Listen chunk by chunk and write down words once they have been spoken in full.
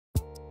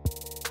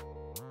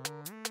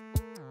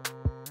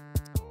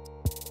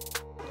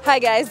Hi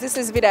guys, this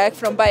is Virak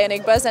from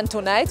Bionic Buzz, and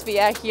tonight we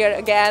are here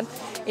again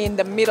in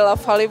the middle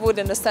of Hollywood,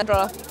 in the center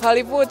of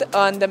Hollywood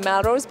on the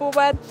Melrose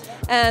Boulevard,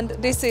 and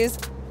this is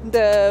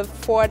the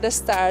For the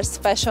Stars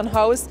fashion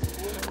house,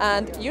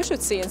 and you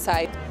should see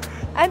inside.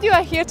 And you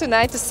are here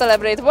tonight to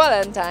celebrate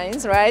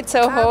Valentine's, right?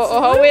 So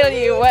how will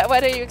you,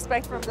 what do you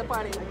expect from the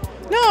party?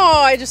 No,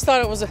 I just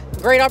thought it was a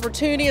great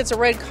opportunity. It's a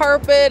red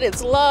carpet,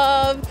 it's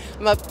love.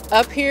 I'm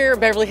up here in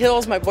Beverly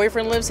Hills, my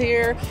boyfriend lives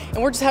here,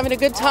 and we're just having a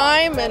good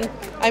time, and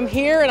I'm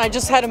here, and I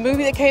just had a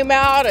movie that came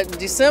out in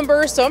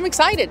December, so I'm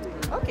excited.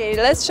 Okay,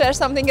 let's share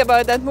something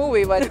about that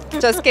movie, what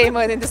just came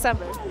out in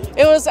December.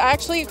 It was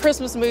actually a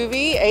Christmas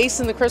movie, Ace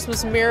and the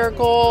Christmas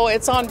Miracle.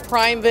 It's on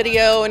Prime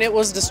Video, and it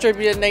was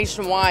distributed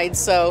nationwide,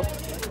 so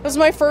it was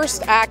my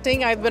first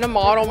acting. I've been a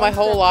model my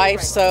whole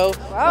life, so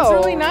wow. It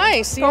was really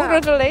nice. Yeah.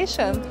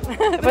 Congratulations.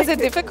 Was it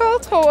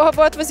difficult?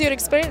 What was your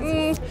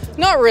experience?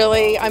 Not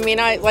really. I mean,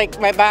 I like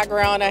my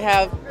background.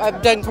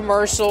 I've done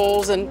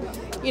commercials, and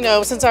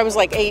since I was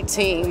like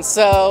 18.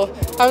 So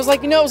I was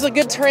like, it was a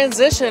good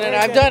transition, and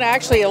I've done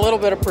actually a little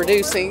bit of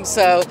producing,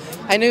 so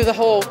I knew the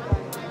whole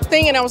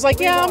thing, and I was like,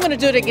 yeah, I'm going to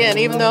do it again,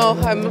 even though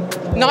I'm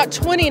not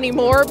 20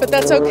 anymore, but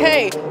that's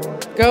okay.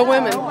 Go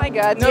women. Oh my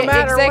God. No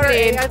matter what exactly.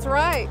 age. That's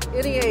right.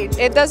 Any age.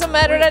 It doesn't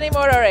matter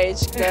anymore our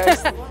age,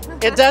 girls.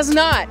 It does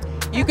not.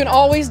 You can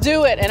always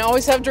do it and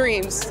always have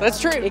dreams. That's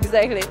true.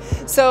 Exactly.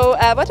 So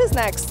what is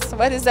next?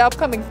 What is the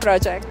upcoming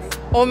project?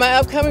 Well, my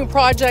upcoming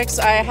projects,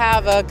 I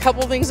have a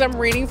couple things I'm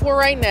reading for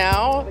right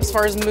now as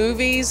far as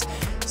movies,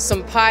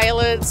 some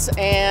pilots,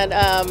 and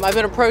I've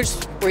been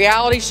approached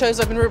reality shows.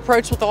 I've been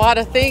approached with a lot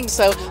of things.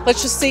 So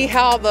let's just see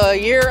how the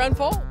year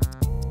unfolds.